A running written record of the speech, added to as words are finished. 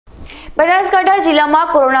બનાસકાંઠા જિલ્લામાં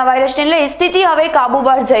કોરોના વાયરસને લઈ સ્થિતિ હવે કાબુ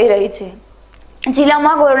બહાર જઈ રહી છે।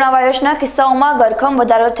 જિલ્લામાં કોરોના વાયરસના કિસ્સાઓમાં ધરખમ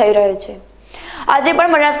વધારો થઈ રહ્યો છે। આજે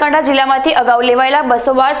પણ બનાસકાંઠા જિલ્લામાંથી અગાઉ લેવાયેલા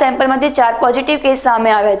 212 સેમ્પલમાંથી 4 પોઝિટિવ કેસ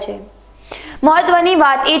સામે આવ્યા છે। મહત્વની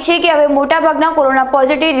વાત એ છે કે હવે મોટાભાગના કોરોના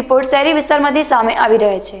પોઝિટિવ રિપોર્ટ શહેરી વિસ્તારમાંથી સામે આવી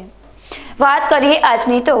રહ્યા છે। વાત કરીએ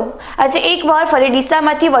આજની તો આજે એકવાર ફરી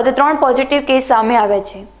ડીસામાંથી વધુ 3 પોઝિટિવ કેસ સામે આવ્યા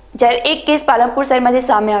છે, જ્યારે એક કેસ પાલનપુર શહેરમાંથી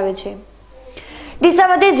સામે આવ્યો છે।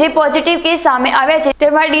 ડીસામાંથી જે પોઝિટિવ કેસ સામે આવ્યા છે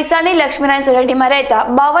તેમાં ડીસાની લક્ષ્મીનારાયણ સોસાયટીમાં રહેતા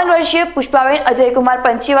 52 વર્ષીય પુષ્પાબેન અજયકુમાર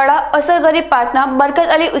પંચીવાડા, અસરગરી પાર્કના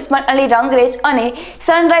બરકત અલી ઉસ્માન અલી રંગરેજ અને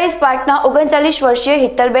સનરાઈઝ પાર્કના 39 વર્ષીય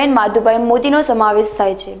હિતલબેન માધુભાઈ મોદીનો સમાવેશ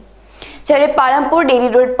થાય છે। જ્યારે પાલનપુર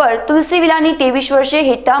ડેરી રોડ પર તુલસી વિલાની 23 વર્ષીય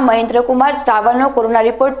Hita Mahendrakumar રાવલનો corona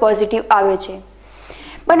report positive આવ્યો છે।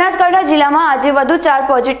 બનાસકાંઠા જિલ્લામાં આજે વધુ 4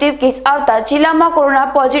 પોઝિટિવ કેસ આવતા જિલ્લામાં કોરોના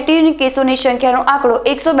પોઝિટિવ કેસોની સંખ્યાનો આંકડો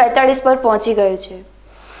 142 પર પહોંચી ગયો છે,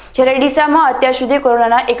 જ્યારે ડીસામાં અત્યાર સુધી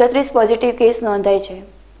કોરોનાના 31 પોઝિટિવ કેસ નોંધાય છે।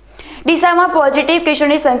 ડીસામાં પોઝિટિવ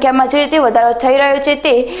કેસોની સંખ્યામાં જે રીતે વધારો થઈ રહ્યો છે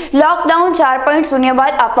તે લોકડાઉન 4.0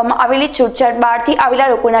 બાદ આપવામાં આવેલી છૂટછાટ બહારથી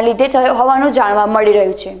આવેલા લોકોના લીધે થયો હોવાનું જાણવા મળી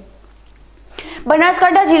રહ્યું છે।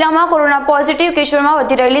 બનાસકાંઠા જિલ્લામાં કોરોના પોઝિટિવ કેસોમાં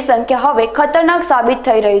વધી રહેલી સંખ્યા હવે ખતરનાક સાબિત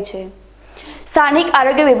થઈ રહી છે। સ્થાનિક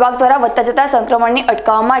આરોગ્ય વિભાગ દ્વારા વધતા જતા સંક્રમણને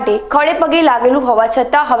અટકાવવા માટે ખડે પગે લાગેલું હોવા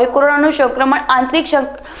છતાં હવે કોરોનાનું સંક્રમણ આંતરિક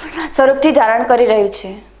સ્વરૂપથી ધારણ કરી રહ્યું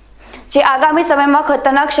છે, જે આગામી સમયમાં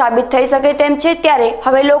ખતરનાક સાબિત થઈ શકે તેમ છે। ત્યારે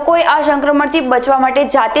હવે લોકોએ આ સંક્રમણથી બચવા માટે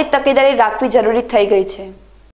જાતે જ તકેદારી રાખવી જરૂરી થઈ ગઈ છે।